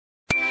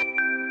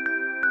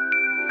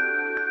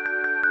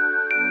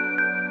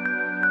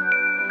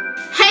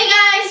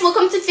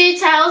welcome to Food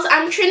Tales.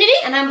 I'm Trinity.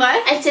 And I'm Bo.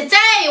 And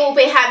today we'll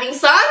be having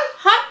some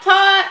hot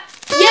pot.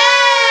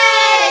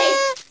 Yay!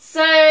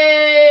 So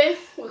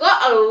we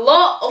got a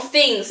lot of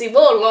things. We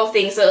bought a lot of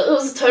things. So it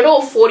was a total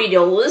of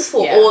 $40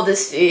 for all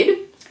this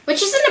food.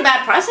 Which isn't a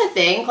bad price, I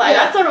think. Like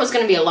I thought it was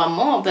going to be a lot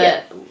more,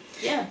 but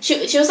yeah. She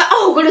was like,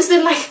 oh, we're going to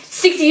spend like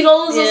 $60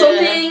 or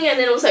something. And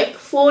then it was like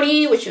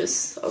 $40, which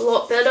was a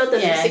lot better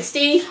than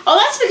 $60. Oh,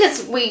 that's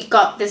because we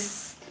got this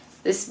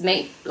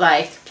meat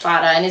like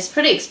platter and it's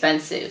pretty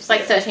expensive. It's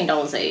like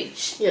 $13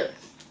 each. Yeah.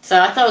 So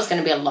I thought it was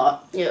going to be a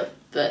lot. Yeah.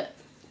 But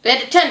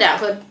it turned out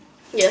good.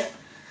 Yeah.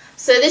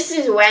 So this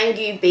is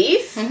Wagyu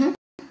beef.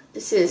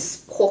 This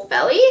is pork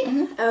belly.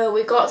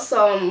 We got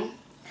some...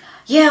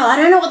 Yeah, I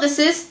don't know what this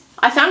is.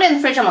 I found it in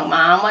the fridge. I'm like,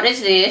 Mom, what is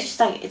this? She's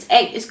like, it's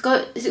egg. It's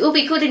good. It will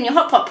be good in your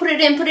hot pot. Put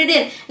it in.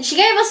 And she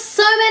gave us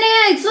so many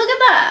eggs. Look at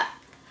that.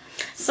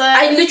 So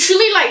I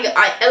literally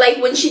like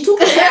when she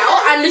took it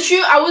out,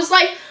 I was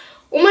like,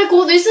 oh my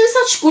god, these are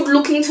such good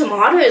looking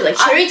tomatoes, like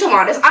cherry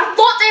tomatoes. I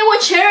thought they were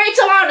cherry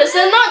tomatoes.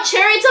 They're not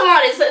cherry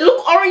tomatoes. They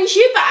look orange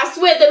here, but I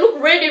swear they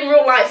look red in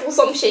real life or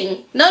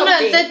something. No,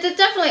 they're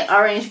definitely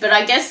orange, but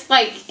I guess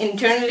like in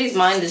Trinity's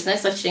mind, there's no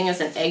such thing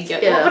as an egg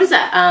yolk. Yeah. What is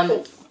that?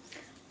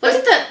 What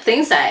did that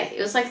thing say?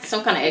 It was like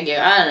some kind of egg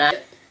yolk. I don't know.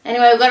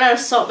 Anyway, we've got an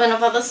assortment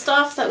of other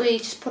stuff that we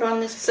just put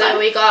on this plate. So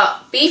we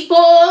got beef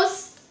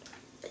balls,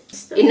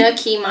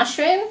 enoki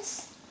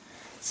mushrooms,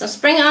 some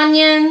spring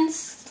onions,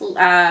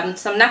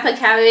 some napa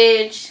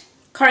cabbage,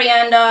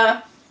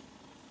 coriander,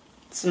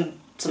 some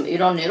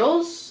udon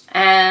noodles,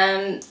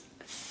 and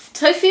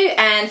tofu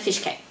and fish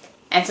cake,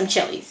 and some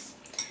chilies.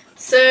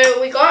 So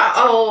we got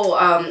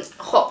our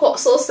hot pot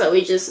sauce that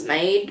we just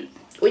made.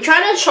 We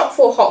tried to shop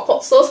for hot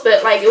pot sauce,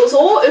 but like it was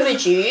all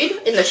overdue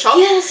in the shop.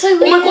 Yeah, so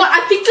weird. Oh my god,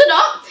 I picked it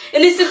up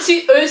and it said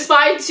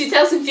expired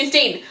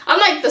 2015. I'm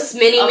like this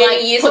many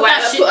years away.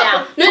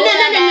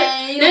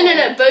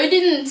 No. Bo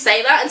didn't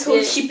say that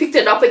until she picked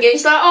it up again.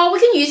 She's like, oh, we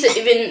can use it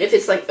even if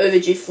it's like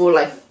overdue for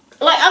like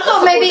I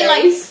thought maybe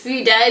like a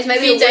few days,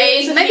 maybe a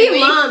week, maybe a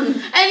month.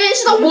 And then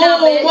she's like,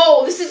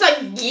 whoa, this is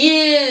like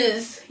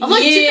years. I'm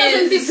like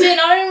 2015. I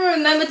don't even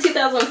remember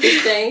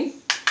 2015.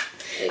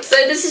 So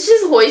this is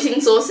just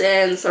hoisin sauce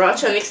and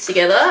sriracha mixed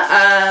together.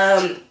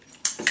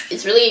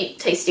 It's really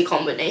tasty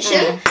combination.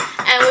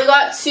 And we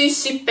got two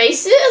soup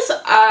bases.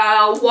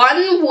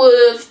 One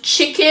with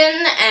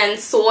chicken and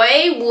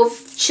soy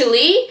with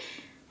chili.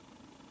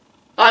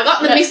 Oh, I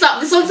got them mixed up.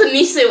 This one's a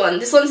miso one.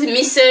 This one's a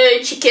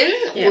miso chicken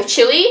with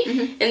chili.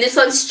 And this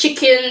one's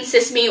chicken,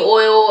 sesame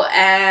oil,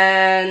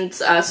 and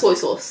soy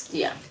sauce.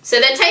 Yeah.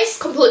 So they taste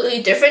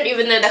completely different,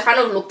 even though they kind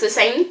of look the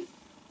same.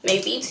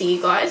 Maybe to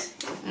you guys.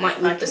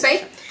 Might look the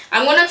same.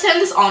 I'm going to turn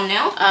this on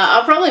now.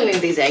 I'll probably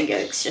move these egg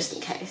yolks just in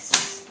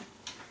case.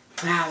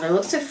 Wow, they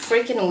look so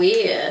freaking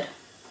weird.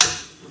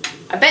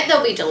 I bet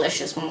they'll be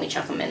delicious when we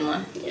chuck them in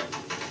though. Yeah.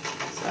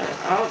 So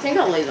I think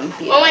I'll leave them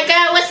here. Oh my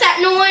god, what's that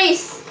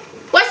noise?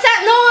 What's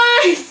that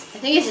noise? I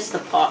think it's just the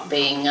pot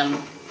being,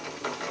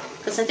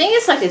 because I think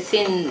it's like a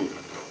thin,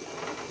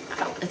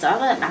 it's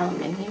either an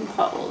aluminium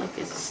pot or like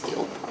a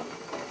steel pot.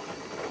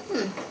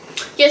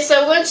 Yeah,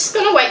 so we're just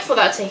going to wait for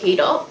that to heat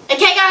up.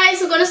 Okay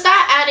guys, we're going to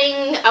start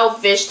adding our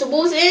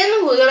vegetables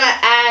in. We're going to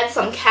add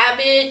some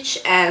cabbage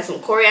and some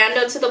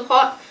coriander to the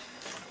pot.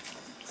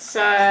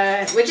 So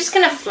we're just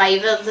going to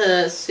flavour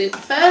the soup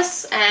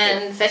first,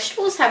 and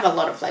vegetables have a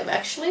lot of flavour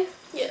actually.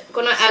 Yeah,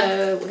 we're going to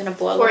add we're gonna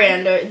boil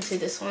coriander into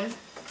this one.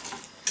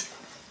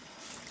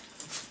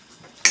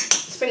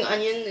 Spring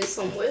onion is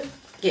somewhere.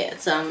 Yeah,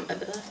 it's over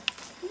there.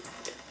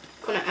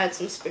 Going to add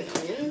some spring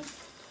onion.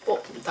 Oh,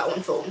 that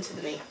one fell into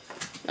the meat.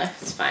 No,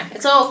 it's fine.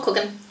 It's all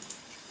cooking.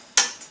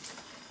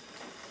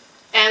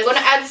 And I'm going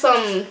to add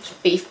some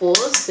beef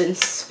balls,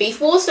 since beef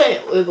balls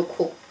don't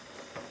overcook.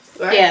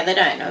 Right? Yeah, they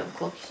don't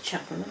overcook. You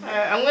chuck them in.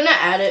 Alright, I'm going to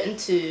add it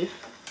into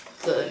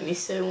the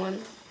miso one.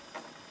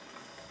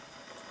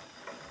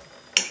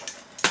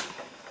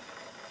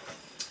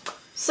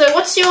 So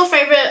what's your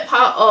favourite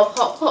part of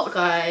hot pot,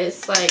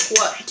 guys? Like,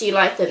 what do you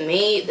like? The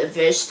meat, the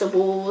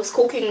vegetables,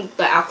 cooking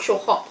the actual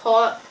hot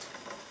pot?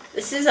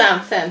 This is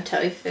firm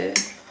tofu.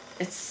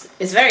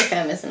 It's very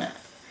firm, isn't it?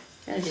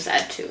 I'm gonna just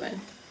add 2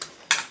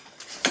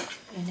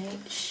 in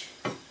each.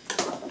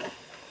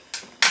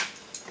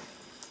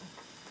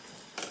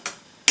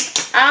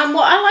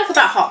 What I like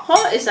about hot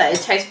pot is that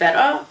it tastes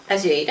better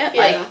as you eat it.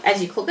 Like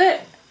as you cook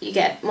it, you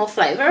get more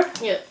flavour.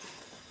 Yeah.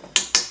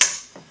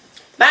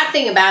 Bad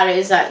thing about it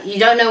is that you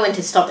don't know when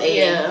to stop eating.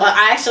 Yeah. Like,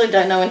 I actually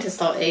don't know when to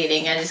stop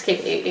eating. I just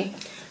keep eating.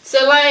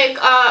 So like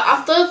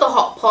after the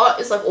hot pot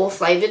is like all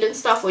flavoured and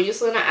stuff, we're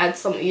just gonna add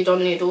some udon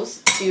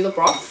noodles to the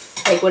broth.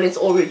 Like when it's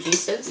all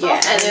reduced and stuff.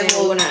 Yeah, and then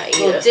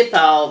we'll dip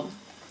our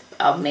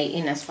meat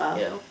in as well.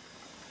 Yeah.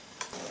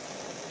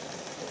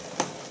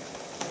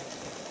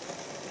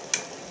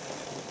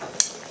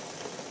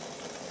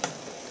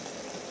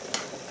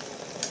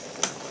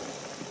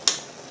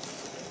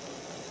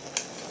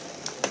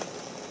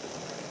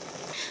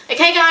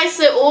 Okay guys,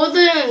 so all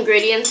the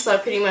ingredients are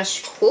pretty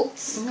much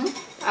cooked.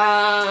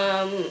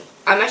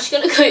 I'm actually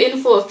going to go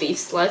in for a beef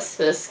slice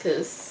first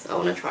because I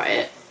want to try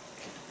it.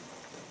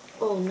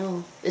 Oh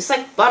no. It's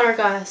like butter,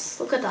 guys.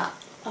 Look at that.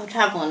 I would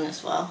have one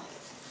as well.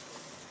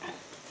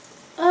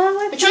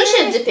 Which one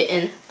should I dip it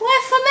in?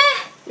 Where for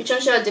me? Which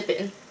one should I dip it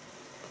in?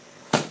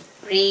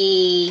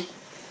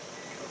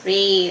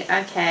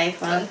 Okay,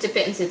 well. Dip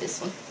it into this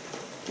one.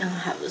 I'll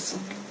have this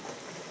one.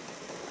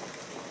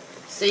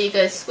 So you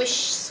go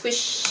swish, swish,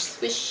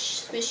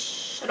 swish,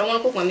 swish. I don't want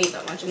to cook my meat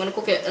that much. I'm going to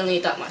cook it only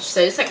that much.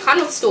 So it's like kind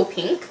of still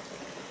pink.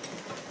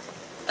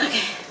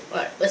 Okay.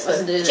 Alright, let's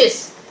go. Do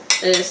Cheers.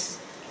 This.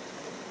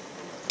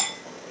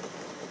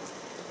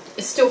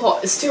 It's still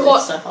hot. It's too hot.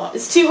 It's so hot.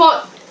 It's too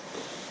hot.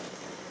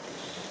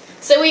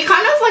 So we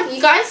kind of like,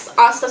 you guys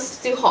asked us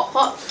to do hot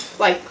pot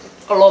like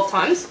a lot of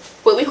times,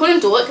 but we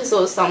couldn't do it because it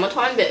was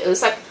summertime, but it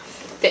was like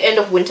the end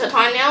of winter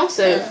time now,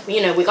 so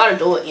you know, we gotta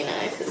do it, you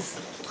know, because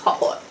hot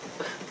pot.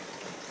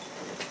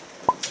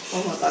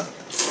 Oh my god.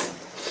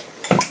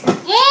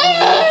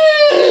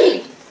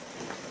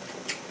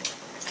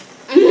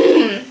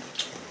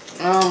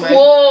 Oh man.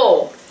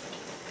 Whoa!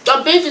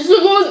 That beef is so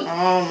good!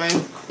 Oh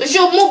man. It's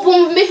your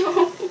mukbang beef.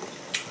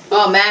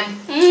 Oh man.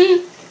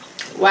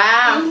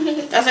 Wow.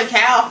 That's a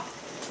cow.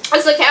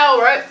 It's a cow,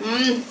 right?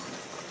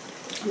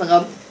 Oh my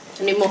god.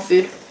 I need more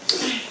food.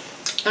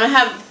 And I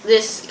have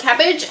this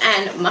cabbage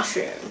and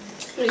mushroom.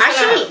 I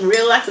actually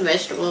really like the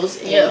vegetables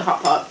in the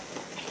hot pot.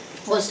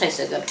 Always tastes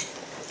so good.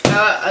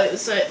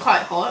 It's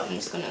quite hot. I'm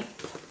just gonna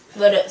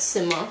let it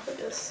simmer, I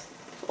guess.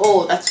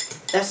 Oh,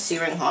 that's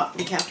searing hot.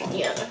 Be careful.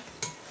 Yeah.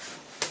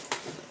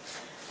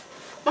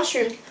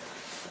 Mushroom.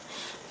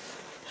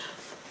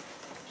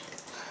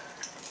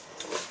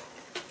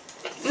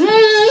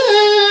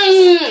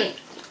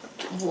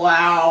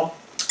 Wow.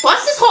 Why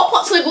is this hot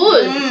pot so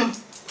good?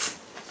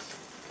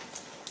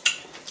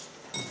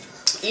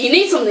 You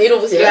need some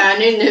noodles, yeah? Yeah, I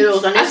need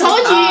noodles.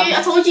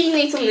 I told you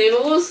need some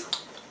noodles.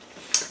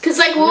 Cause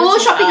like we were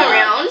shopping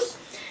around,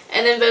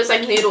 and then there's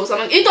like noodles. I'm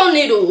like, udon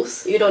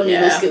noodles. Udon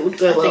noodles would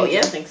go well, yeah.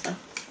 I think so.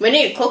 We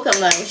need to cook them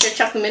though. We should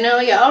chuck them in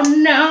earlier. Oh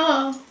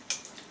no.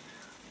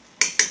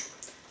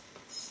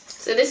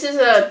 So this is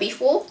a beef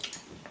ball.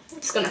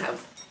 It's gonna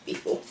have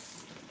beef ball.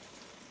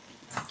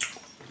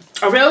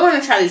 I really want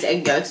to try these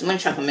egg yolks. I'm gonna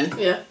chuck them in.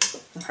 Yeah.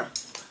 Okay.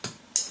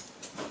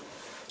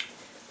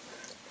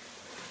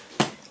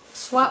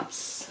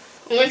 Swaps.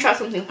 I'm gonna try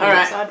something from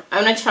Alright. this side.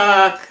 I'm gonna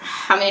chuck.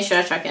 How many should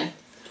I chuck in?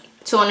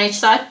 2 on each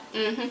side?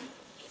 Mhm.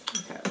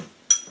 Okay.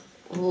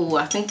 Ooh,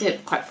 I think they're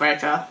quite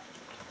fragile.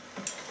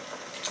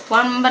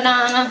 1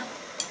 banana.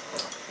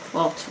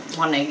 Well,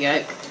 1 egg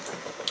yolk.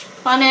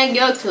 1 egg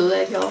yolk, 2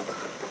 egg yolk.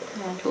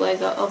 And 2 egg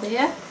yolk over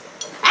here.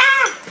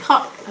 Ah!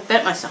 Hot. I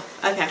burnt myself.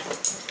 Okay.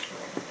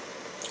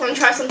 I'm gonna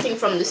try something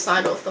from this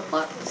side of the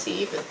pot.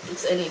 See if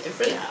it's any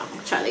different. Yeah,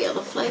 I'll try the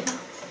other flavour.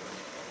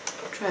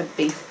 Try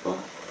beef ball.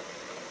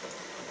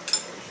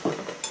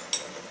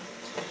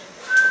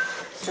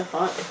 So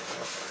hot.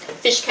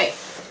 Fish cake.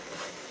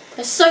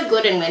 It's so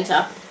good in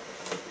winter.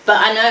 But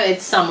I know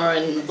it's summer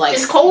and like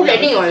it's cold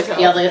anyway.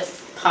 The other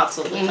parts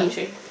of the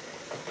country.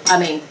 I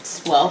mean,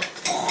 well,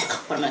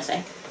 what am I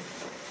saying?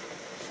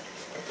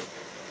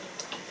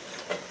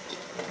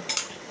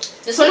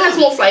 This one has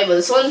more flavour.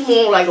 This one's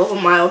more like of a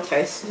mild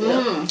taste.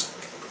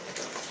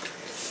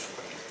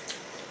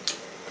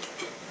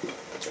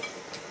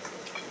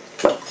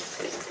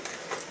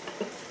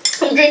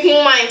 I'm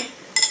drinking my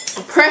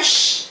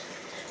pressure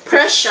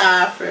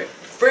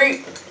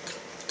fruit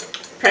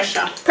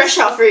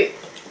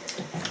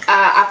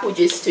apple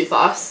juice too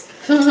fast.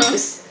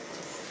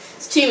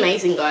 It's too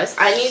amazing, guys.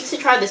 I need to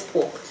try this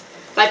pork.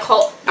 Like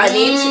hot. I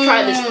need to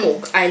try this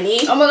pork.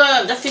 Oh my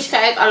god, the fish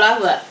cake! I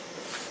love it.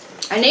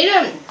 I need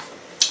to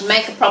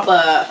make a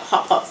proper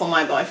hot pot for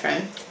my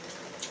boyfriend.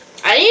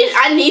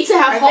 I need to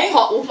have hot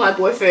pot with my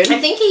boyfriend. I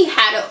think he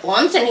had it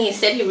once and he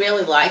said he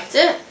really liked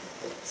it.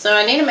 So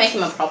I need to make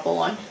him a proper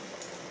one.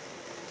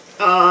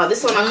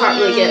 This one I can't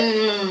really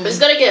get. But it's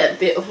gotta get a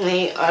bit of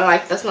meat.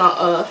 That's not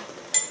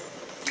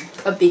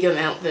a big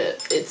amount,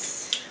 but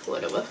it's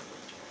whatever.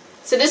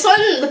 So this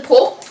one, the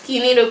pork,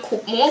 you need to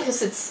cook more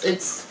because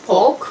it's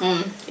pork.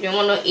 You don't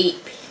want to eat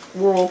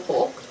raw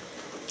pork.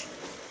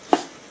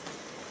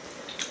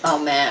 Oh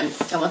man,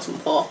 I want some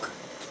pork.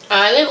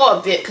 I only got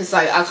a bit because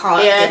I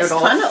can't get it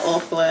off. Yeah, it's kind of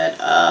awkward.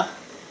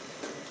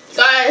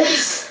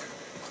 Guys,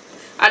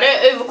 I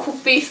don't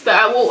overcook beef, but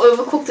I will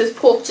overcook this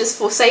pork just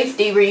for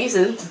safety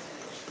reasons.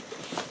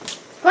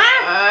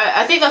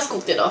 I think that's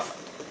cooked enough.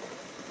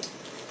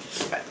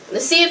 Right,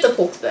 let's see if the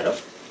pork's better.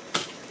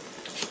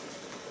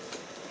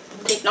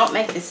 Did not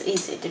make this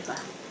easy, did I?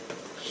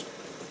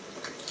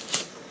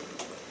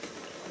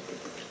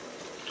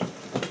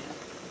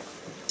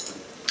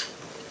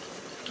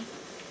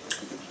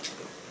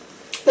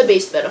 The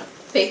beef's better.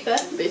 Beef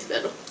better? Beef's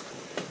better.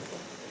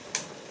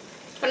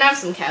 I'm gonna have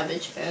some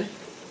cabbage, man.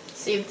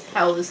 See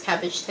how this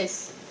cabbage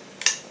tastes.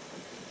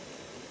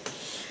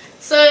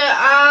 So,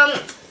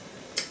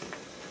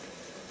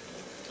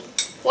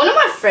 one of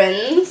my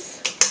friends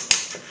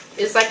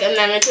is like a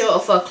manager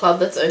of a club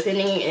that's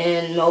opening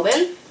in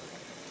Melbourne.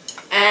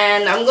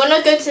 And I'm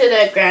gonna go to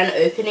the grand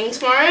opening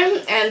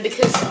tomorrow, and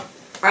because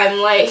I'm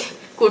like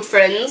good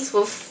friends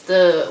with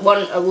the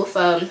one with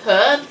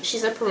her.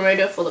 She's a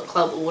promoter for the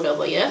club or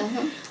whatever.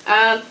 Yeah.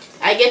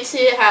 I get to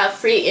have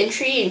free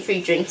entry and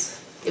free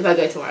drinks if I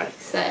go tomorrow.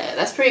 So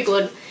that's pretty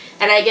good.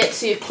 And I get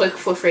to cloak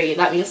for free.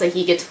 That means like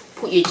you get to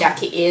put your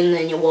jacket in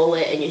and your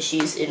wallet and your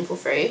shoes in for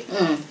free.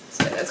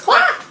 So that's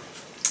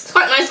it's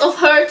quite nice of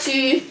her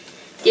to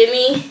give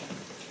me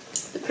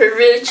the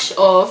privilege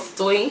of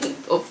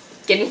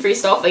getting free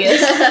stuff, I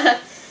guess.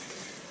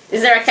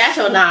 Is there a catch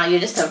or nah? You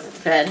just have a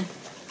friend.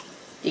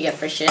 You get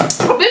free shit.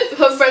 I've been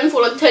her friend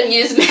for like 10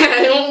 years, man.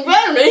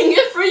 I didn't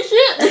get free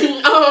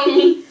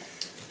shit.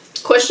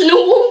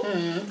 Questionable.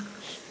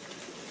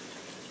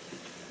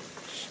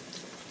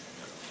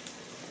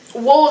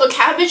 Whoa, the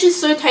cabbage is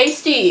so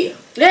tasty.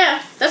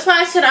 Yeah, that's why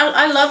I said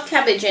I love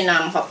cabbage in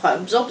Hotpot.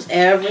 It absorbs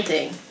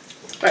everything.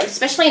 Right,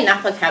 especially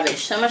Napa cabbage.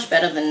 So much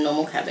better than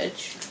normal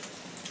cabbage.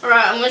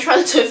 Alright, I'm gonna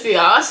try the tofu.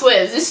 I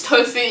swear, this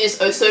tofu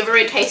is also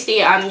very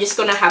tasty. I'm just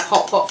gonna have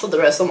Hotpot for the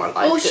rest of my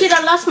life. Oh shit,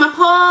 I lost my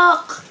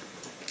pork!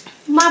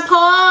 My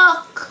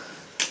pork!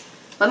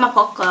 Where'd my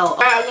pork go?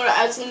 Alright, I'm gonna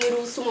add some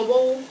noodles to my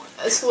bowl.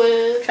 I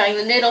swear. Trying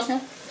the noodles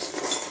now.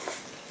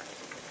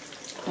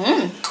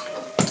 I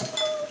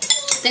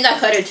think I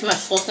coated too much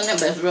sauce in it,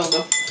 but it's real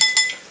good.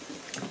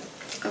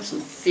 Got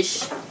some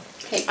fish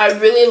cake. I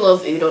really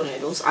love udon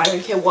noodles. I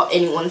don't care what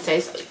anyone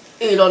says.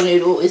 Udon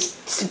noodle is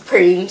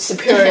supreme,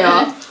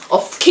 superior,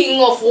 of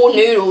king of all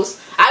noodles.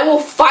 I will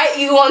fight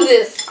you on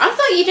this. I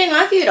thought you didn't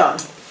like udon.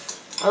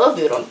 I love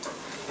udon.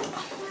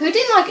 Who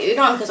didn't like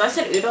udon? Because I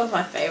said udon's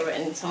my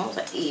favorite, and someone was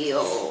like, ew.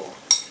 I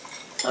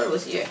thought it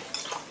was you.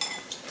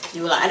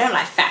 You were like, I don't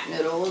like fat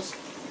noodles.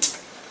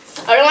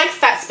 I don't like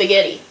fat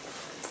spaghetti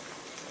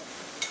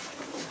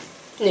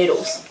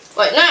noodles.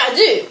 Like, no, I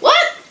do.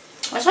 What?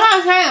 That's what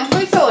I'm saying. I'm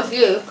pretty sure it was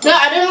you. No,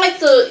 I don't like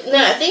the. No,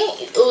 I think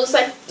it was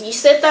like you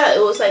said that it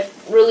was like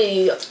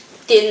really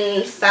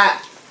thin,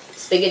 fat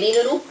spaghetti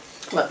noodle.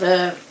 But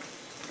the.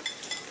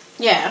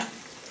 Yeah.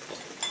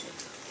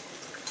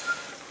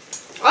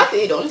 I like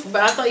udon.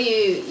 But I thought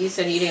you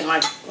said you didn't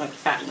like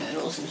fat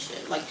noodles and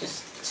shit. Like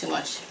just too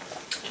much.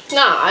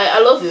 Nah, I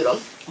love udon.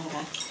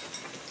 Okay.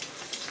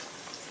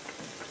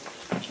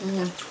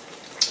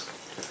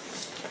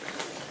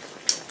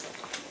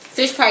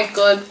 Fish cake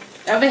good.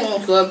 Everything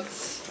was good.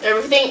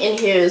 Everything in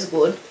here is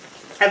good.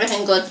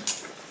 Everything good.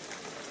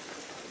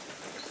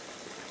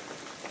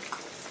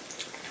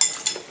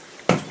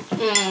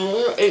 I'm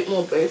gonna eat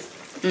more beef.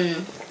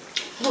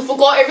 I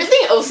forgot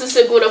everything else is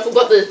so good. I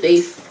forgot the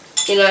beef.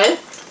 You know.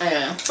 I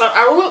know. But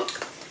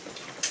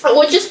I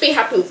would just be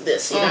happy with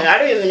this. You know. I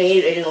don't even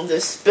need any of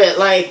this, but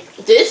like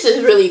this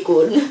is really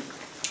good.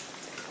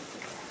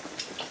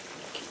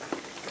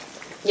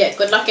 Yeah.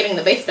 Good luck getting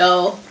the beef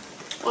though.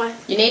 Why?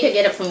 You need to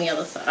get it from the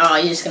other side. Oh,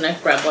 you're just gonna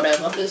grab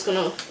whatever. I'm just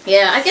gonna.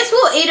 Yeah, I guess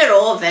we'll eat it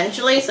all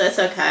eventually, so it's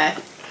okay.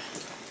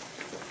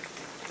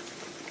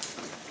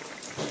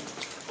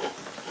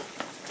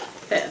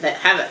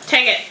 Have it.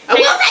 Take it. I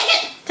will take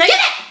it. Take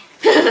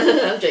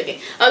it. I'm joking.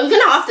 I'm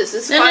gonna have this.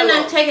 It's quite No.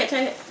 long. Take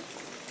it.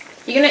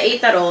 You're gonna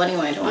eat that all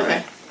anyway. Don't worry.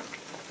 Okay.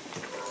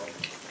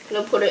 I'm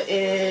gonna put it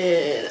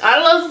in. I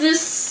love this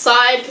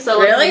side because I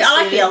love. Really? I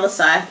like the other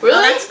side. Really?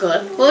 Oh, that's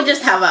good. We'll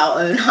just have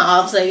our own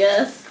halves, I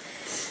guess.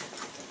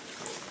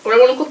 I don't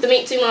want to cook the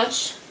meat too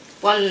much.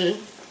 1,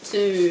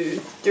 2,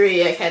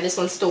 3. Okay, this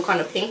one's still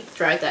kind of pink.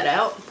 Drag that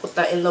out. Put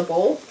that in the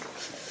bowl.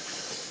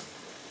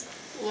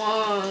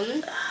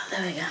 1.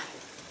 There we go.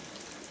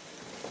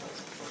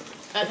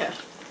 Okay.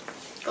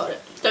 Got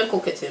it. Don't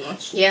cook it too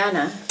much. Yeah, I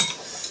know.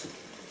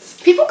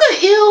 People go,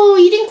 ew,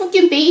 you didn't cook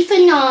your beef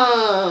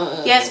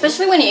enough. Yeah,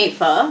 especially when you eat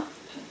pho.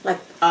 Like,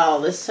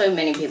 oh, there's so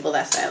many people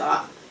that say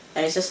that.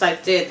 And it's just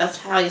like, dude, that's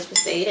how you're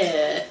supposed to eat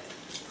it.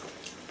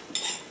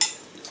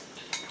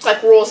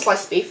 Like raw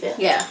sliced beef, yeah.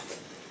 Yeah.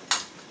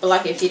 But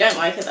like, if you don't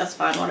like it, that's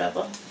fine,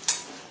 whatever.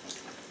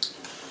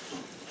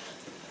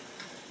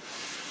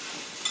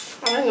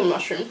 I like a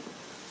mushroom.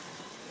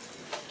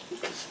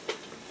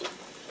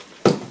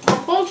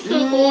 Oh,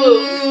 so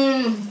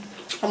good.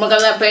 Oh my god,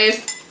 that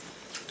beef.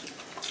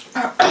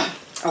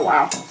 Oh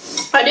wow.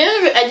 I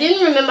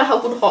didn't remember how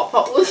good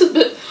Hotpot was,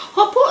 but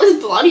Hotpot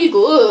is bloody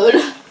good.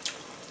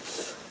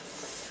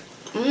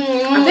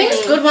 I think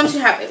it's good once you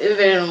have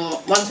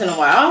it once in a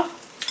while,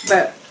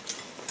 but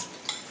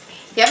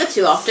if you have it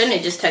too often,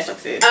 it just tastes like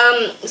food.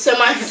 So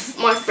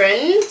my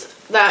friend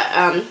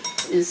that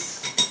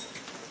is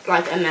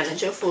like a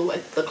manager for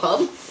like the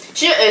club,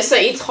 she also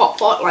eats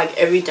Hotpot like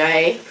every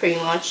day pretty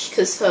much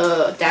because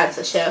her dad's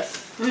a chef.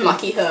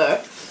 Lucky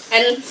her,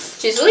 and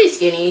she's really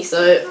skinny,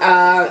 so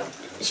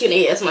she can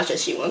eat as much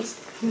as she wants.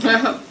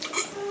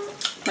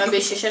 Maybe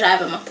she should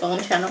have a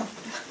mukbang channel.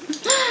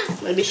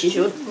 Maybe she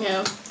should.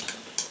 Yeah.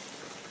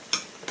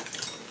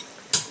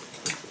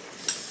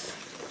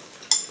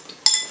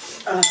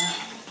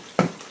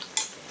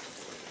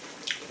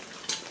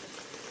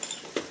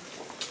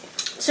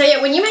 So yeah,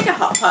 when you make a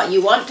hot pot,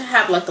 you want to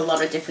have like a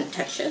lot of different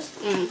textures.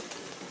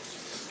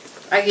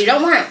 Like you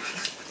don't want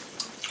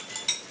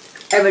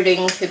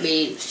everything to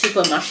be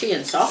super mushy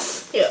and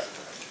soft. Yeah.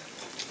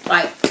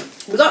 Like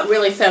We got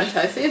really firm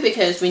tofu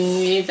because we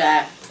knew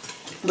that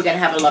we're going to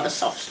have a lot of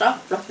soft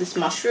stuff, like this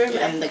mushroom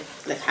and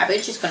the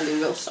cabbage is going to be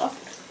real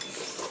soft.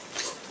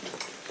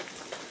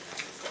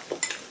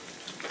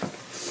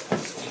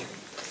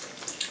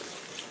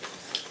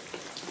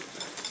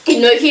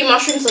 Enoki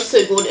mushrooms are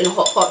so good in a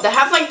hot pot. They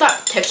have like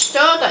that texture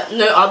that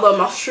no other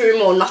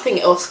mushroom or nothing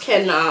else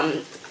can.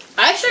 I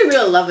actually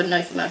really love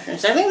enoki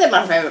mushrooms. I think they're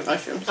my favourite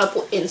mushrooms. I'll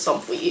put in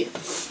some for you.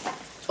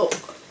 Oh,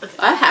 okay.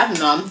 I have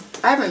none.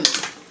 I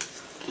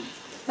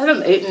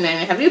haven't eaten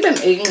any. Have you been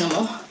eating them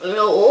all? They're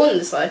all on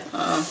this side.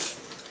 Oh.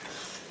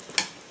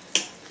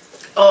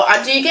 Oh,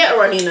 I do get a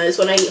runny nose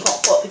when I eat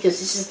hot pot because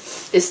it's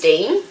just the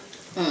steam.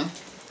 Mm.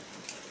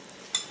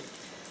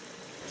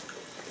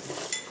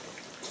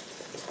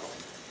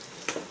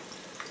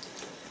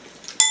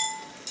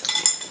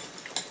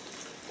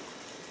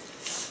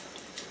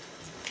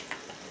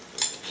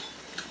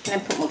 Can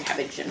I put more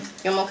cabbage in?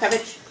 You want more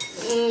cabbage?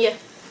 Yeah.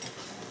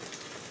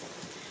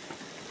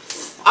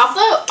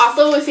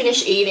 After we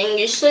finish eating,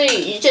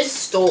 usually you just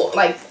store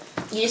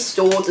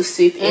the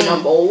soup in a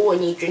bowl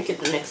and you drink it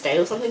the next day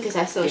or something because it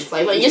has so much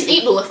flavour. You just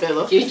eat the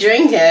leftover. Do you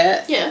drink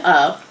it? Yeah.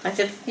 Oh, I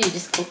said you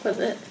just cook with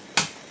it.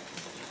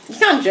 You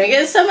can't drink it.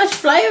 There's so much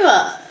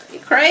flavour. You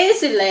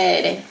crazy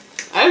lady.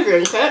 I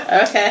drink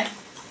it. Okay.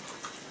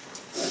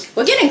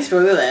 We're getting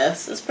through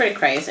this. It's pretty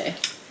crazy.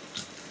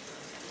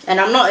 And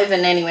I'm not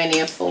even anywhere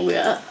near full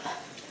yet.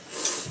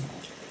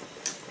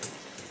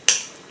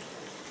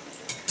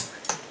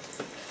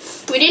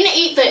 We didn't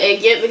eat the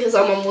egg yet because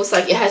our mum was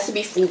like, it has to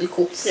be fully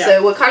cooked. Yeah.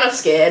 So we're kind of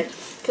scared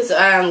because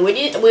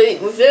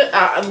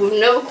we've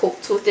never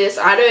cooked with this.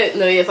 I don't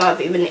know if I've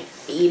even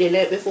eaten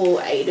it before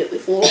or ate it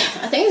before.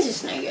 I think it's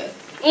just no good.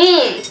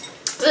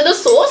 So the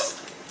sauce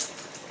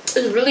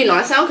is really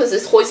nice now because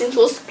it's hoisin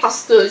sauce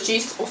plus the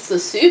juice of the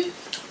soup.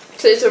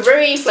 So it's a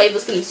very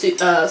flavoursome soup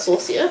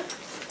sauce here.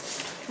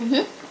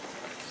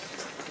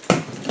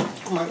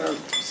 Oh my god,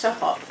 it's so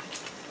hot.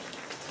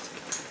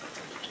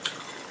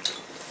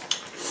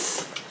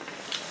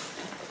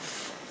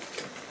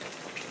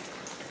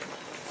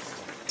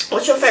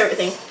 What's your favourite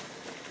thing?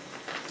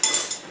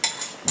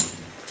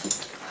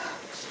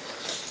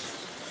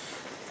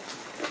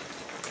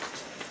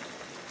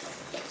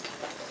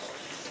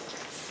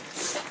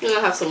 I'm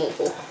gonna have some more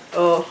pork.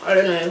 Oh, I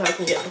don't know if I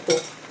can get the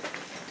pork.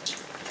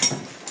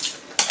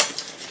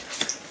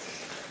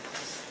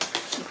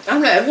 I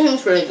don't know,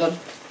 everything's really good.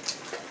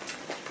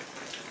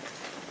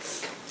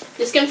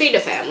 This can feed a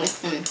family.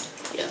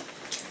 Yeah,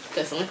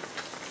 definitely.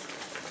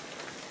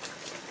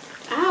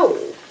 Ow.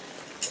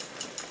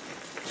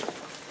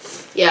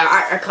 Yeah,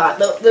 I can't.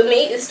 The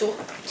meat is still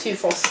too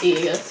frosty,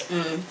 I guess.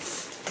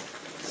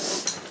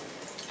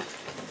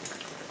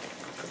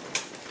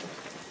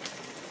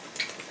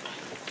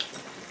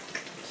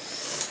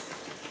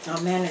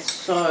 Oh man, it's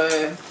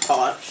so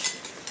hot.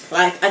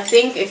 Like, I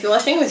think if you're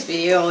watching this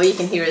video, all you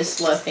can hear is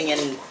slurping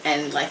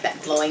and like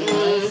that blowing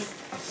noise.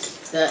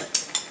 That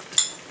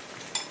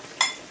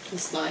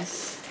is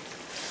nice.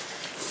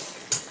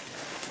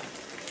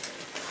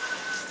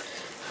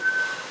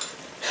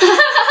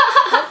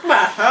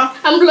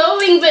 I'm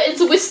blowing, but it's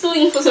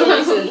whistling for some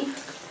reason.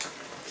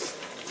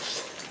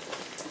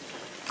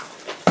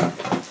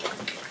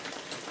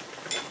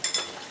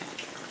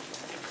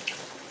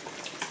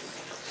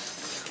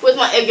 Where's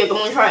my egg yolk? I'm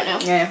gonna try it now.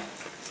 Yeah.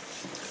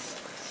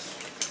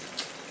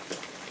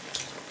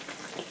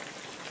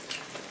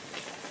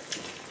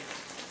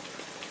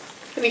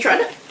 Have you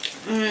tried it?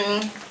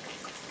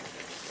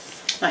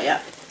 Not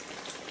yet.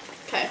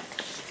 Okay.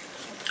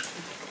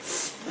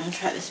 I'm gonna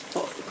try this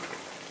pork.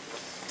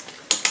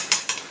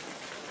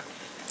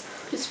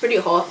 It's pretty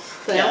hot.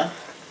 So Yeah.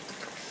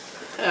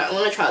 Alright, I'm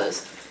gonna try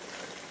this.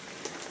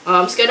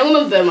 I'm scared I'm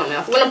gonna burn my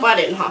mouth. I'm gonna bite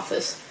it in half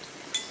this.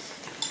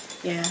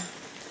 Yeah.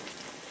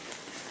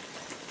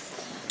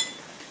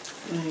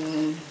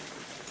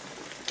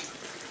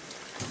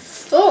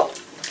 Oh!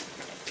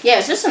 Yeah,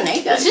 it's just an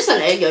egg yolk. It's just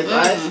an egg yolk,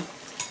 guys.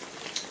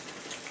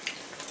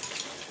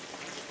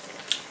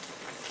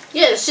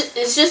 Yeah,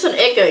 it's just an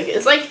egg yolk.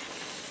 It's like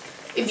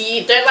if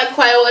you don't like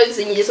quail eggs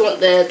and you just want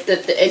the egg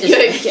yolk.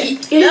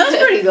 That was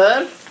pretty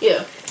good.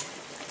 Yeah.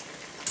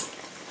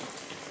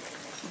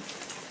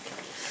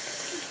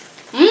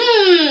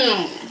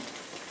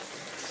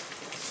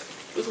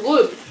 It's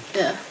good.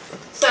 Yeah.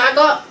 So I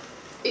got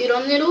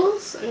udon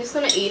noodles. I'm just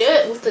gonna eat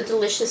it with the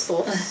delicious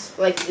sauce.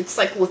 Like it's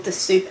like with the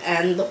soup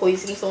and the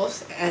hoisin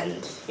sauce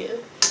and yeah.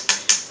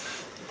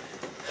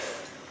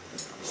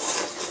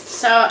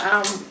 So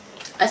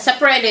I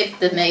separated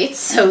the meat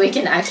so we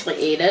can actually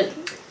eat it.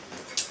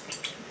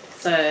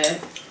 So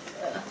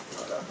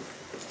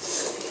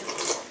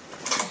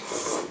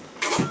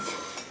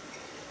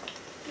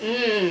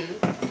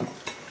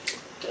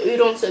The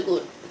udon's so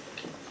good.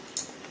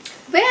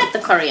 have we had the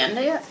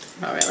coriander yet?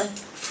 Not really.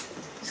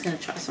 Just gonna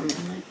try some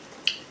in there.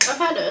 I've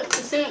had it.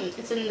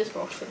 It's in this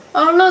box.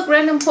 Oh look,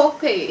 random pork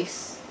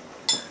piece.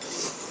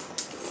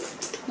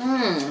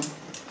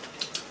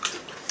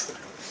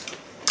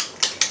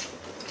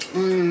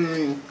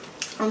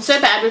 I'm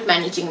so bad with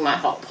managing my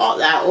hot pot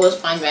that I always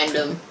find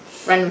random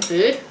Random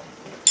food?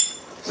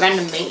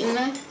 Random meat in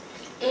there?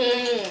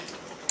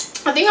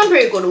 I think I'm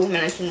pretty good with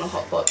managing the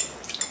hot pot.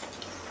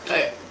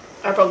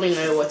 I probably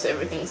know what's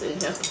everything's in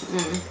here.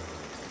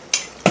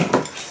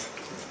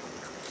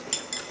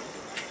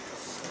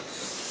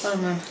 I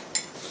don't know.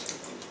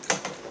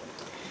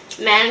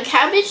 Man,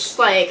 cabbage,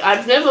 like,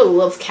 I've never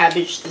loved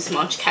cabbage this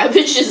much.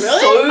 Cabbage is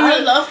I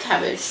love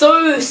cabbage.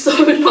 so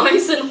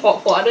nice and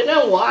hot pot. I don't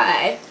know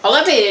why. I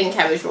love eating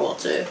cabbage raw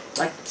too.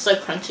 Like, it's so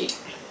crunchy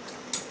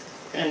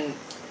and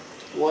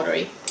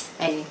watery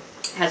and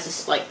has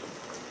this, like,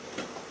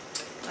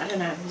 I don't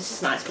know, this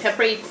is nice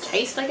peppery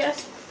taste, I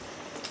guess.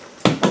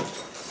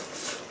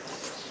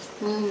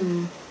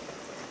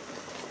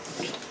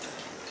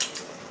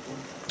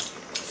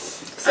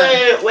 So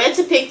we had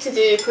to pick to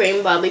do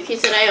Korean barbecue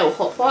today or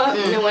hot pot,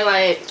 and then we're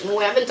like,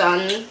 we haven't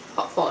done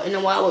hot pot in a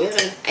while. We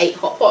haven't ate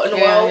hot pot in a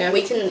while. Yeah.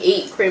 We can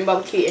eat Korean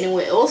barbecue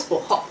anywhere else,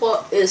 but hot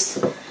pot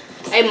is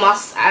a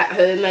must at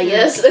home, I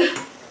guess.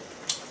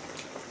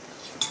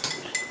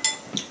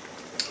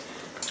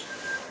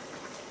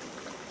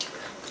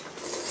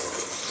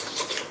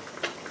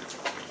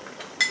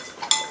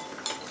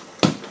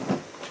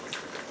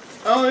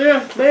 Oh yeah,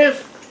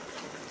 beef.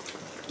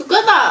 Look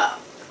at that.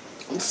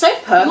 It's so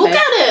perfect. Look at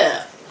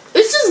it.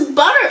 It's just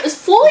butter. It's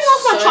falling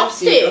off my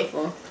chopstick.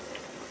 Beautiful.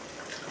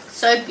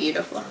 So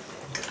beautiful.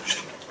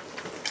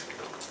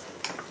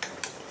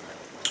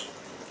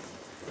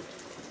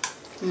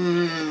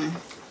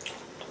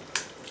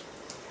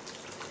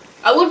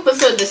 I would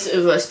prefer this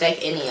over a steak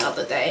any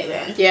other day,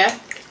 man. Yeah?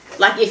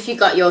 Like if you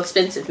got your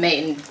expensive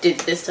meat and did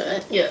this to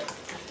it? Yeah.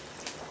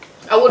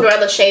 I would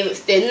rather shave it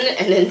thin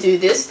and then do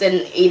this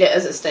than eat it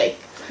as a steak.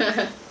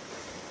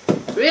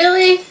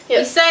 Really? Yeah.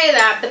 You say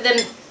that, but then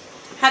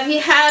have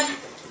you had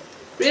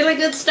really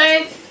good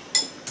steak?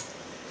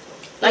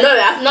 Like, no,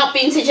 I've not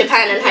been to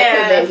Japan and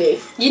had Korean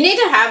beef. You need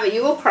to have it.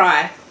 You will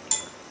cry.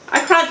 I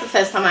cried the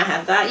first time I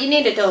had that. You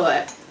need to do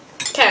it.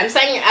 Okay, I'm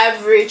saying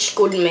average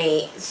good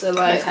meat. So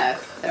like, Okay,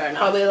 fair enough.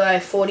 probably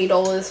like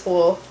 $40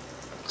 for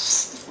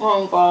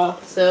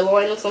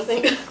sirloin or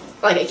something.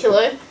 Like a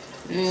kilo.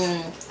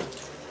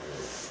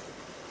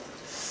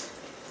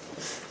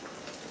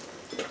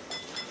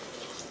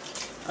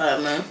 I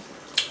don't know.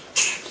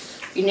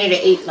 You need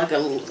to eat like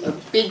a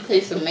big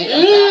piece of meat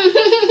like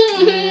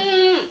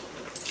that.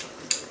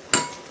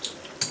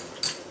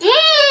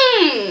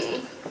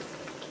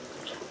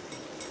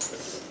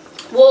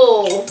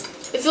 Whoa.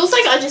 It feels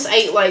like I just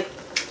ate like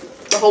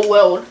the whole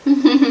world.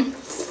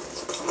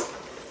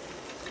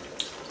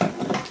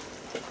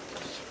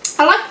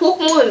 I like pork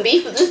more than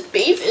beef, but this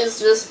beef is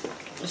just...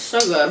 It's so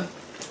good.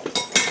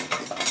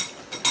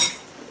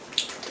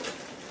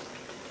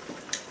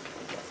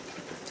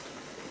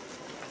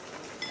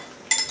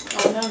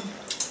 Oh no.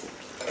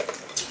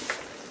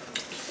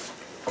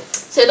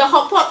 So the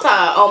hot pot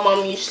that our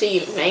mum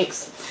usually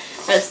makes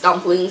has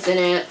dumplings in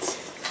it,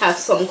 have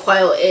some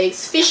quail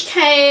eggs, fish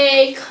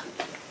cake,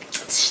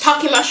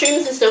 shiitake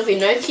mushrooms instead of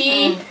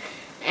enoki,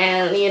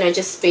 and you know,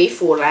 just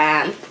beef or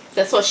lamb.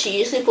 That's what she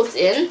usually puts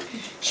in.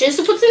 She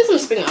also puts in some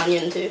spring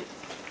onion too.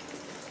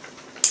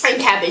 And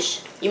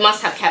cabbage. You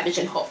must have cabbage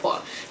in hot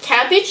pot.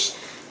 Cabbage,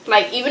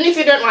 like even if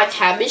you don't like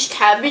cabbage,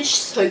 cabbage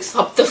soaks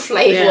up the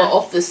flavour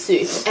of the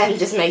soup and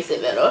just makes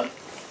it better.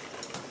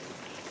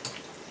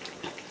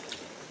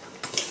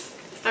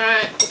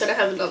 Alright, I'm gonna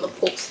have another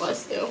pork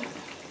slice now.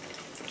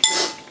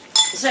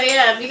 So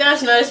yeah, have you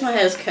guys noticed my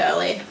hair's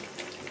curly?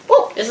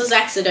 Oh, This is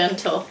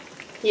accidental.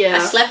 yeah. I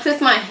slept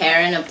with my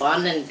hair in a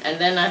bun and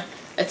then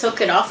I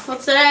took it off for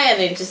today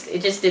and it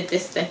just did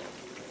this thing.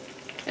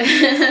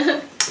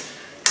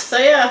 So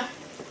yeah,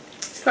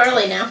 it's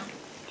curly now.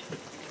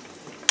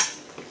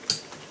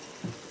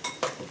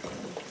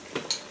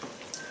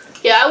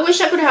 Yeah, I wish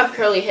I could have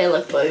curly hair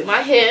like Bo. My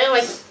hair,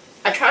 like,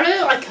 I try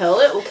to like curl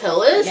it with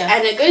curlers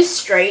and it goes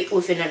straight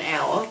within an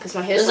hour because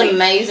my hair's It was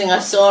amazing. I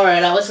saw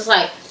it. I was just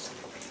like,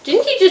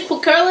 didn't you just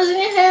put curlers in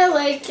your hair?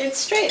 Like, it's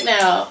straight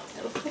now.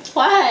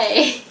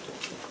 Why?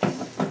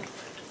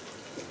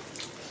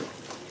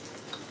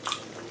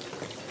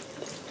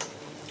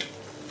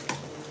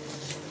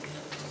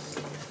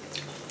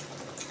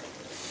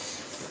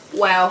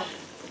 Wow,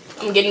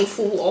 I'm getting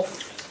full of.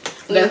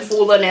 I'm getting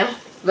fuller now.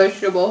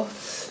 Vegetable.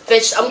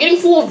 I'm getting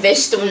full of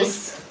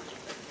vegetables.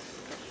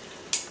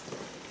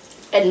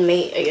 And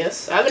meat, I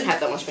guess. I haven't had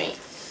that much meat.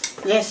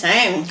 Yeah,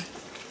 same.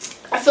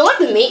 I feel like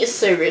the meat is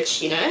so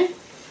rich, you know? I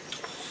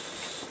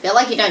feel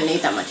like you don't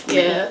need that much meat.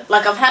 Yeah.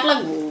 Like, I've had,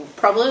 like,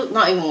 probably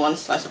not even one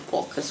slice of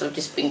pork because I've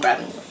just been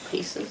grabbing little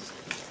pieces.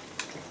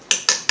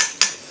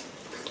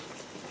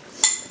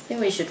 I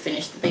think we should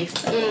finish the beef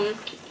though.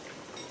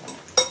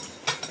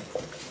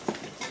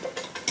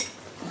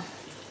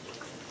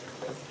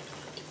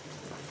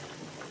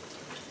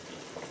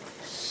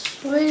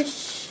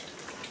 Swish.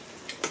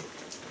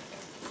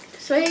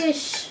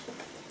 Swish.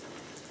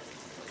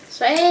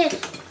 Swish.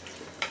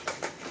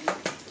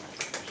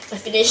 I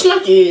finished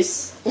my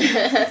juice.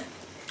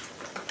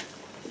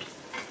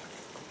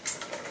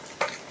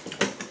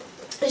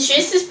 It's This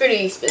juice is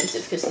pretty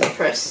expensive because it's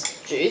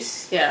pressed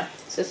juice. Yeah.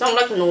 So it's not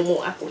like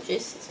normal apple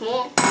juice.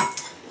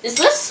 It's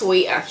less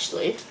sweet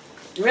actually.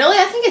 Really?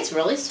 I think it's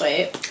really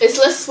sweet. It's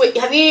less sweet.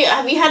 Have you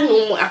had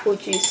normal apple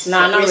juice?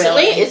 No, not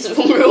recently? really. It's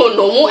real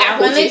normal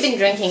apple I've only juice. been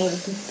drinking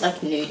like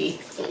nudie.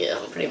 Yeah,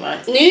 pretty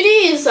much.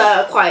 Nudie is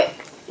quite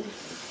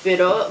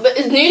bitter, but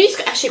nudi's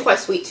actually quite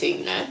sweet too,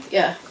 you know.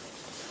 Yeah.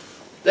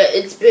 But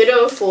it's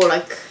bitter for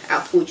like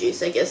apple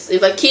juice, I guess.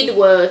 If a kid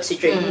were to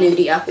drink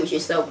nudie apple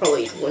juice, they'll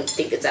probably wouldn't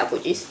think it's apple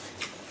juice.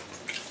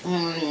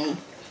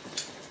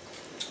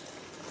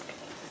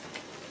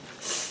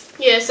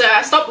 Yeah, so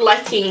I stopped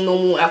liking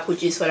normal apple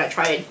juice when I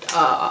tried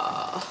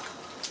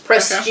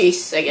pressed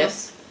juice, I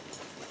guess.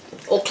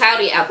 Or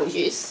cloudy apple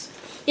juice.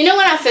 You know,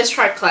 when I first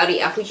tried cloudy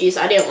apple juice,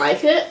 I didn't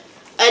like it.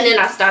 And then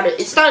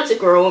it started to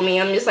grow on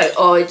me. I'm just like,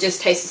 oh, it just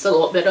tastes a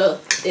lot better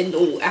than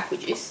normal apple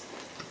juice.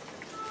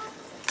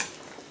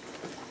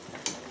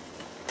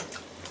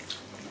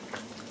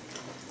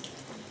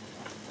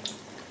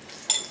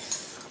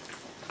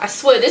 I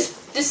swear, this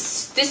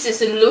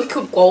is a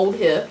liquid gold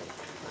here.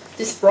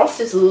 This broth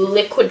is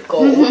liquid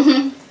gold.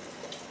 You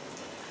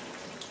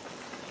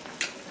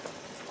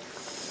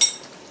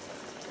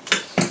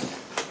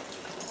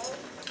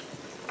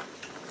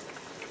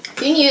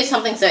can use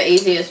something so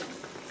easy as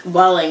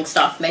boiling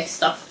stuff, makes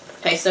stuff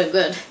taste so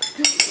good.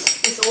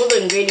 It's all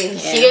the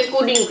ingredients. Yeah. You get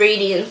good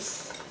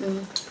ingredients.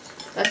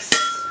 That's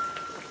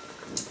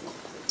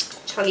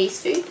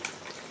Chinese food.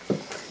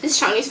 This is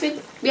Chinese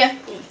food? Yeah.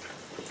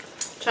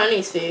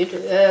 Chinese food.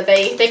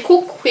 They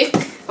cook quick.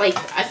 Like,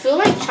 I feel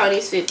like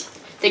Chinese food,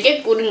 they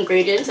get good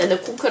ingredients and they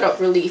cook it up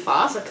really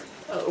fast. Like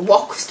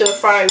wok stir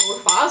fry real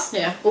fast.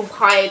 Yeah. With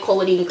high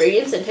quality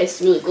ingredients and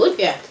tastes really good.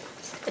 Yeah.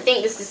 I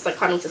think this is like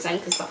kind of the same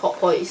because the hot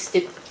pot is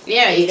still.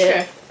 Yeah, you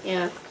true.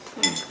 Yeah.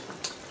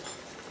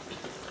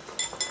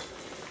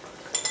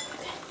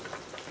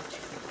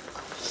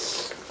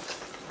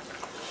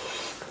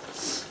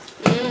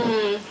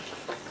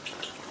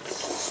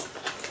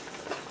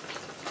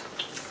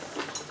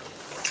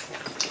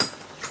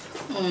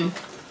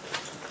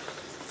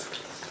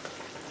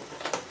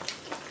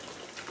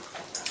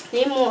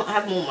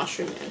 Have more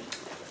mushroom in.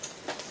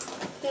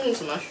 Need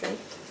some mushroom.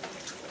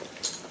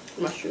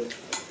 Mushroom.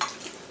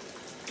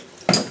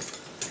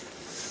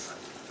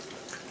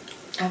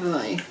 I have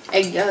my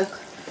egg yolk.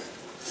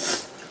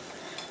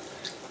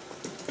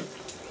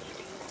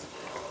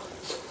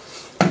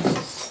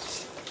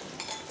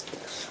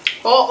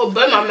 Oh, I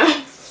burn my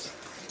mouth.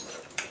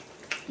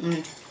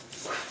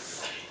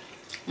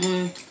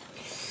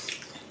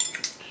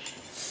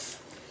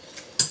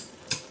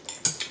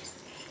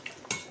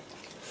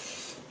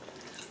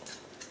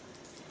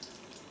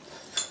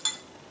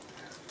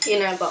 You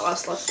know about our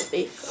slice of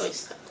beef. Oh,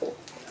 it's that cool.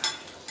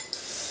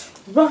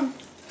 Run.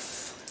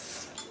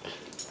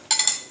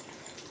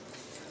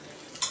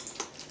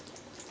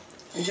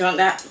 Do you want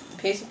that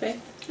piece of beef?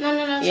 No,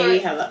 Yeah, sorry. you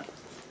have that.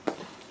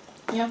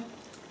 Yeah.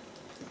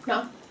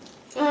 No.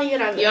 Oh, you can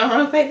have it. You want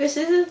rock, paper,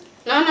 scissors?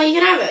 No, you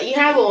can have it. You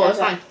can have it all. Yeah, It's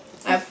fine.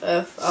 I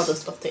have other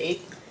stuff to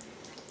eat.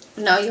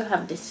 No, you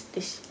have this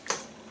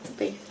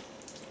beef.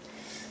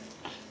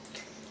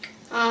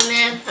 Oh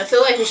man, I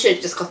feel like we should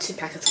have just got 2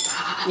 packets of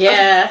that.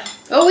 Yeah.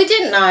 Well, we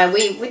didn't know.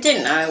 We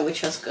didn't know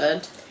which was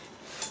good.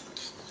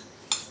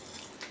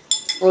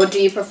 Or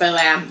do you prefer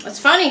lamb? It's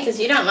funny because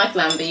you don't like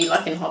lamb, but you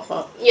like in hot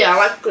pot. Yeah, I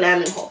like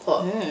lamb and hot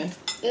pot.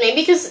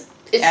 Maybe because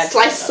it's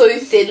sliced so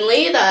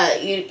thinly that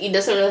it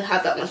doesn't really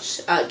have that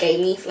much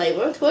gamey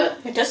flavour to it.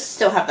 It does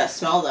still have that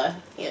smell though.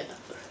 Yeah,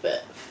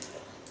 but...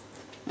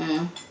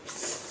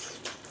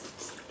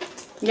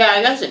 Yeah,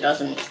 I guess it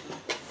doesn't.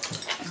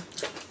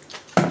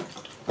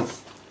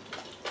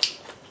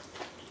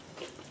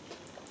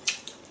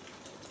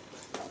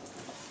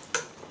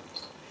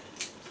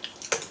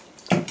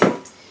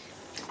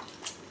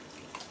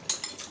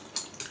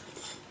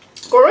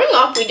 Growing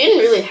up, we didn't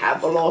really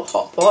have a lot of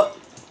hot pot.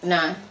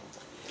 No.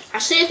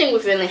 Actually, I think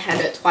we've only had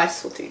it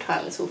twice or 3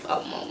 times with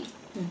our mom.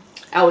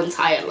 Our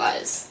entire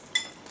lives.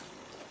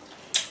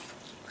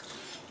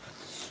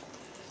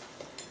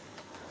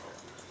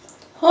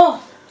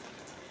 Oh.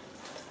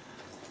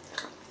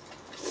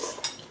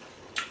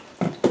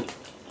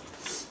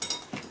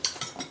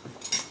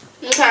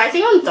 Okay, I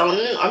think I'm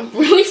done. I'm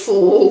really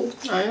full.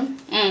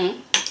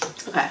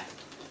 Okay.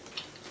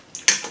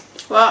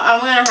 Well, I'm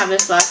gonna have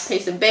this last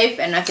piece of beef,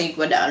 and I think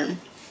we're done.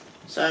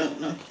 So,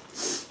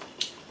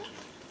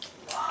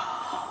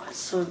 wow, it's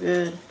so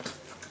good.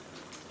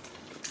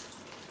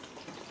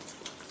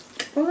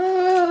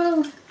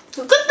 Whoa.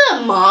 Look at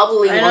the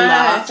marbling on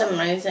that. It's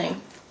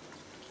amazing.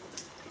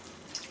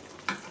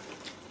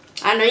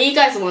 I know you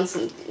guys want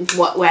some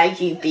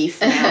Wagyu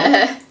beef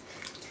now.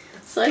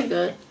 So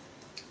good.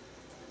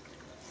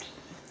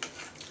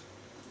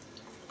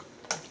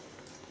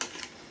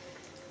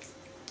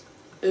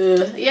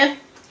 Yeah,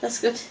 that's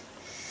good.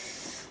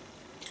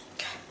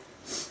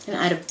 And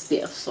add a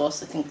bit of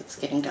sauce. I think it's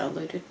getting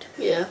diluted.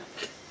 Yeah.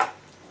 I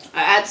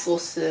add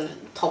sauce to the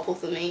top of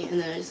the meat and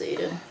then I just eat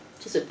it.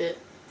 Just a bit.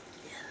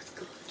 Yeah, that's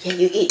good. Yeah,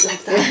 you eat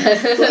like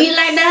that. You eat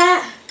like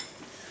that.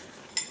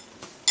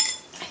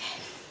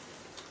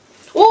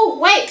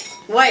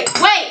 Wait.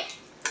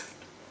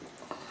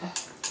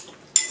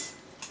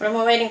 What am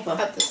I waiting for?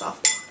 Cut this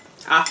off.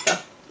 After.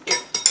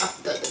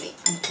 After the meat.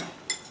 Okay.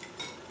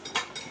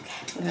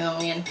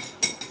 Going in.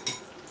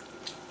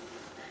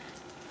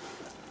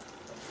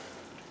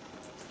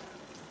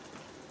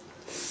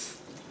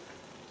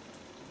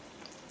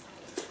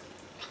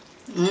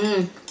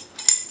 Mmm.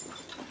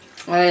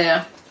 Oh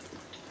yeah.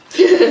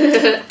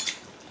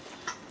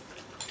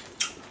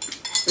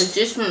 The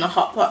juice from the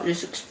hot pot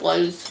just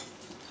explodes.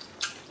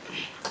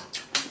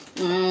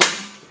 Mmm.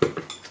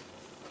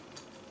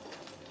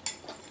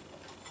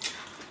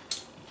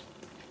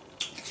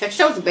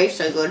 Texture of the beef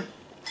so good.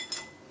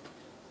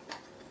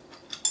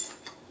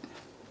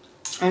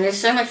 And there's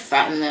so much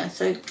fat in there,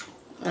 so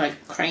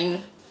like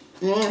creamy.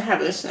 Have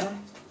this now.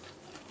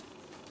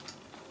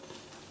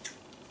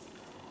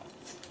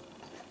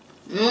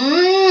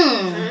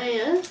 Oh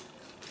yeah.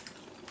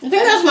 I think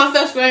that's my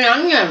first green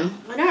onion.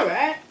 I know,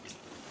 right?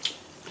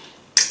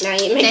 Now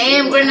you make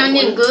Damn, green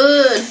onion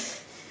good.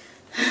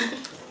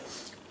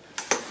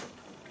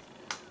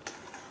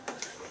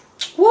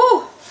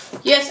 Woo!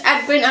 Yes,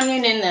 add green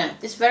onion in there.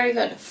 It's very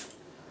good.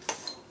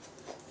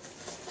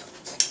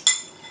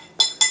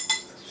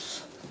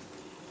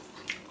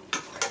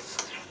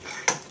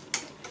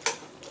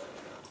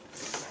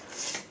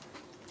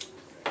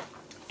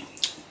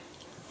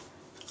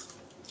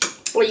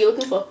 What are you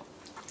looking for?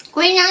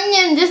 Green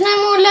onion, there's no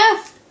more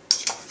left.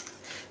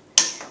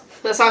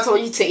 That's why I told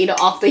you to eat it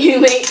after you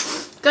make.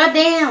 God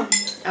damn.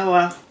 Oh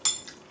well.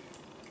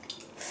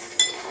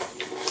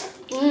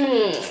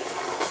 Mmm.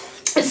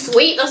 It's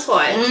sweet, that's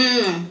why.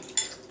 Mmm.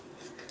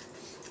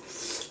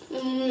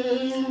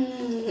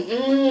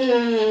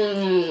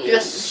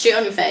 Just shit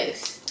on your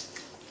face.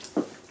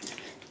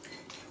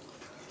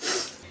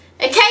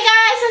 Okay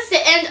guys, that's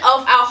the end of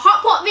our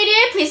hot pot video.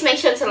 Please make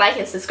sure to like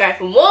and subscribe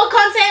for more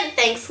content.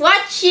 Thanks for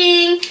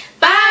watching.